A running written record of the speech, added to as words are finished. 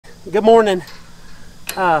Good morning.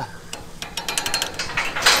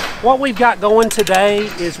 What we've got going today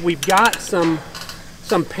is we've got some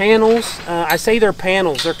panels. I say they're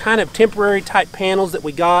panels. They're kind of temporary type panels that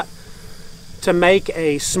we got to make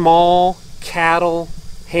a small cattle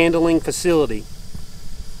handling facility.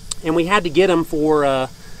 And we had to get them for our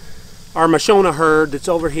Mashona herd that's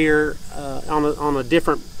over here on a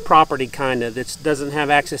different property, kind of, that doesn't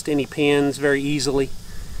have access to any pens very easily.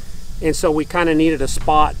 And so we kind of needed a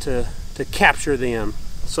spot to capture them.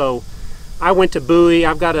 So I went to Bowie.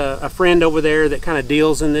 I've got a friend over there that kind of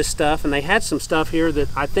deals in this stuff, and they had some stuff here that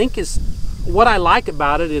I think is, what I like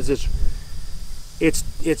about it is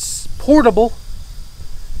it's portable,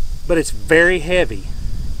 but it's very heavy.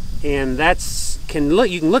 And you can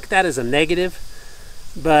look at that as a negative,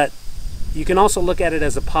 but you can also look at it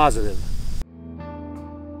as a positive.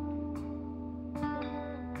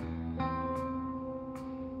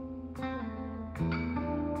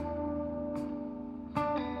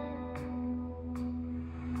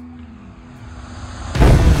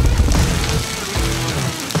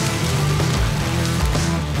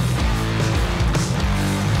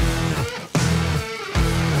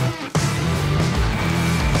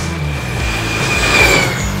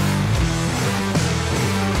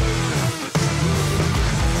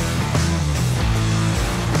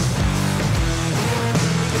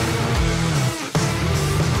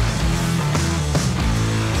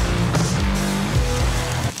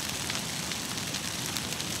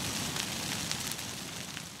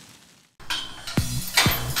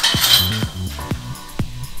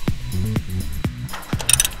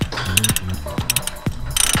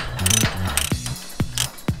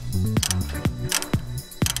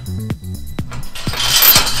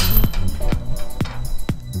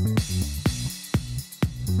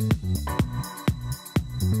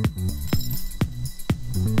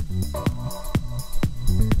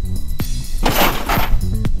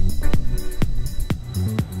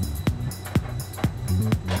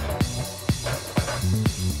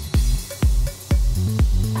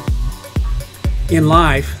 In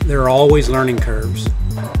life, there are always learning curves,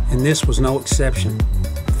 and this was no exception.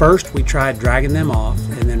 First, we tried dragging them off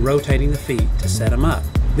and then rotating the feet to set them up.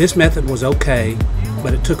 This method was okay,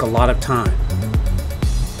 but it took a lot of time.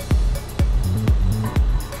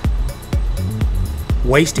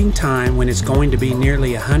 Wasting time when it's going to be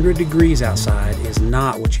nearly 100 degrees outside is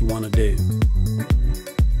not what you want to do.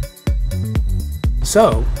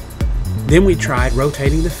 So, then we tried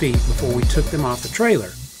rotating the feet before we took them off the trailer.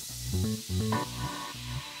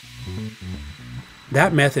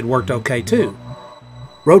 That method worked okay too.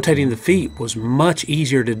 Rotating the feet was much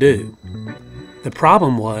easier to do. The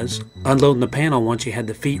problem was unloading the panel once you had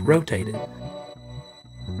the feet rotated.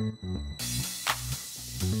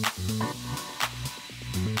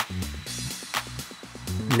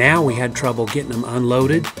 Now we had trouble getting them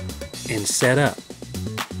unloaded and set up.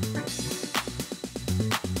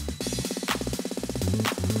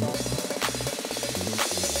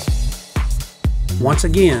 Once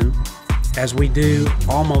again, as we do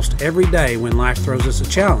almost every day when life throws us a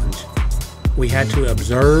challenge, we had to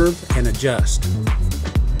observe and adjust.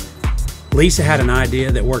 Lisa had an idea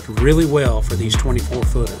that worked really well for these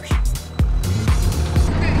 24-footers. Okay. So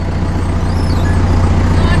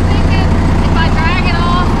I'm thinking if I drag it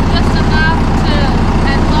off just enough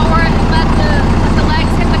and lower it and let the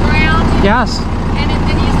legs hit the ground. Yes. And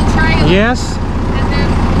then use the trailer. Yes. And then.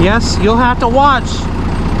 Yes, you'll have to watch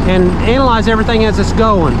and analyze everything as it's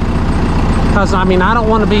going. Because, I mean, I don't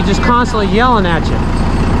want to be just constantly yelling at you.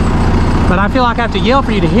 But I feel like I have to yell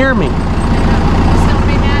for you to hear me. Just don't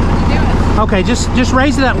be mad when you do it. Okay, just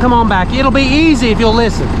raise it up and come on back. It'll be easy if you'll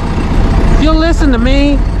listen. If you'll listen to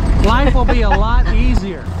me, life will be a lot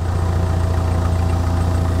easier.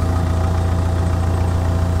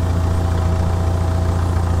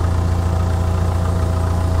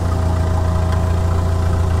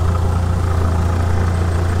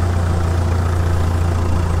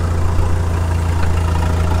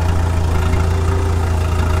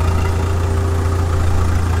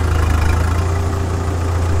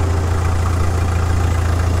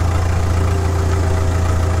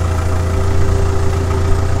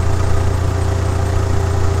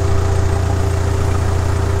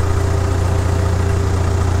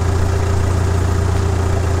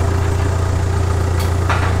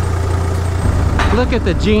 Look at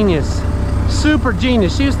the genius, super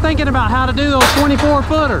genius. She was thinking about how to do those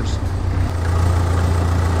 24-footers.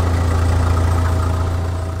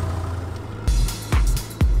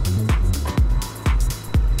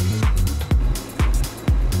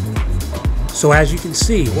 So as you can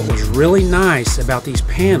see, what was really nice about these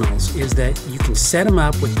panels is that you can set them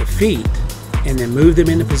up with the feet and then move them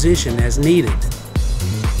into position as needed.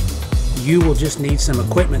 You will just need some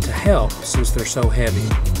equipment to help since they're so heavy.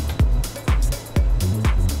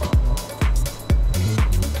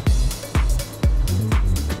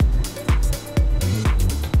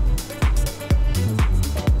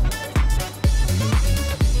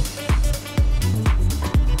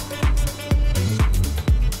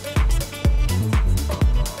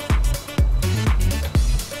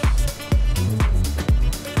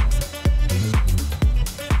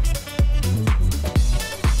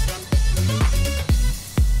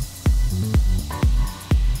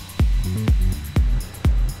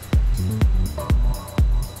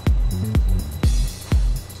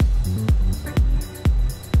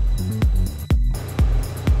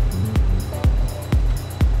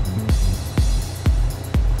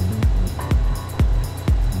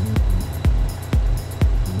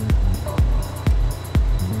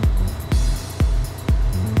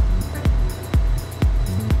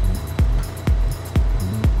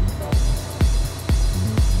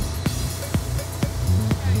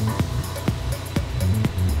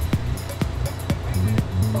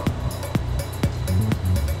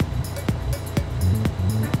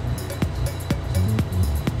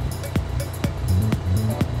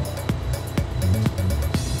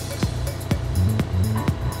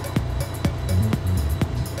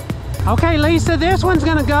 Okay, Lisa, this one's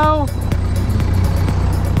gonna go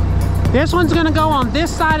on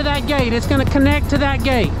this side of that gate. It's gonna connect to that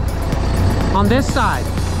gate on this side.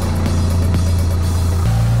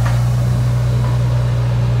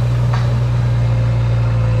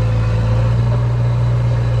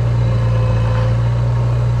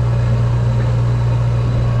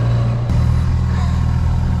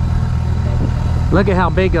 Look at how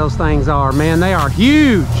big those things are, man. They are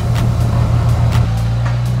huge.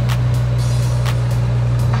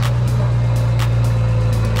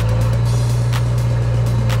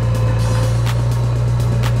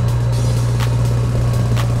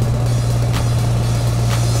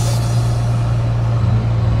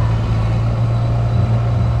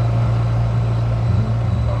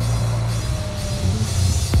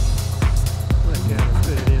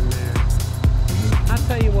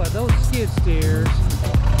 Those skid steers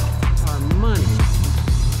are money.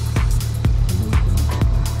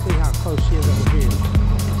 See how close she is over here.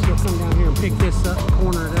 She'll come down here and pick this up,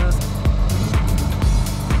 corner it up.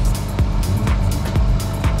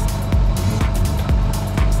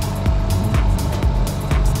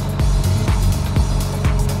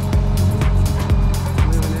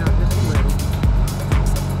 Moving out just a little.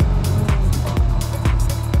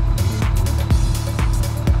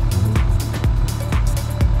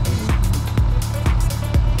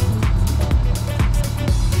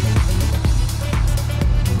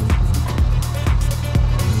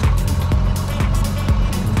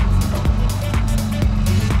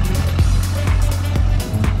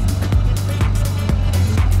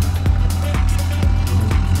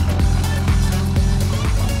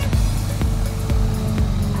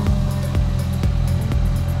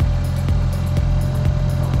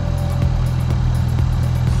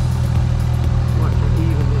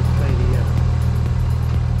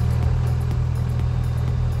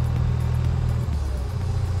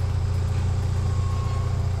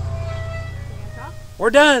 We're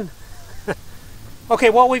done. Okay,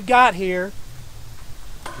 what we've got here,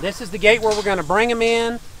 this is the gate where we're going to bring them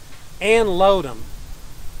in and load them.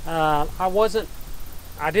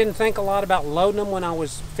 I didn't think a lot about loading them when I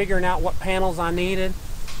was figuring out what panels I needed,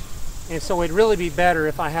 and so it'd really be better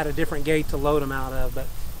if I had a different gate to load them out of, but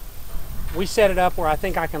we set it up where I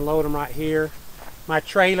think I can load them right here. My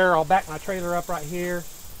trailer, I'll back my trailer up right here,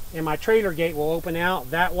 and my trailer gate will open out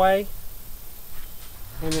that way.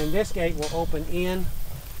 And then this gate will open in,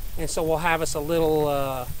 and so we'll have us a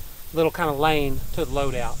little kind of lane to the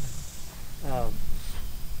load out.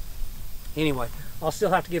 Anyway, I'll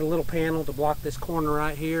still have to get a little panel to block this corner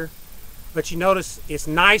right here, but you notice it's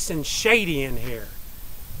nice and shady in here,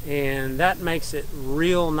 and that makes it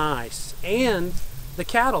real nice. And the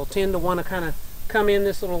cattle tend to want to kind of come in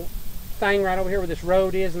this little thing right over here where this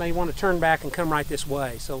road is, and they want to turn back and come right this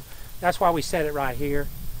way. So that's why we set it right here.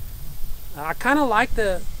 I kind of like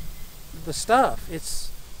the stuff. It's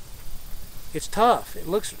tough. It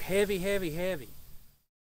looks heavy, heavy, heavy.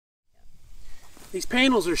 These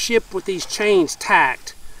panels are shipped with these chains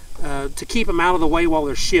tacked to keep them out of the way while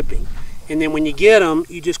they're shipping. And then when you get them,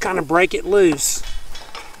 you just kind of break it loose,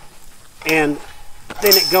 and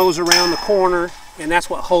then it goes around the corner, and that's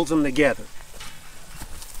what holds them together.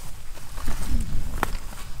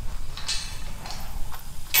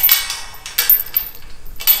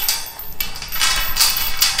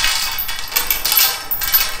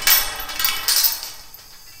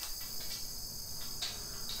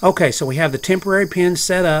 Okay, so we have the temporary pen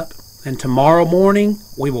set up, and tomorrow morning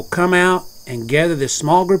we will come out and gather this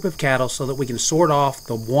small group of cattle so that we can sort off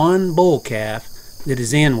the one bull calf that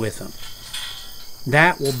is in with them.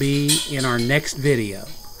 That will be in our next video.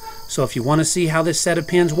 So if you want to see how this set of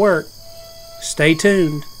pens work, stay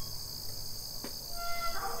tuned.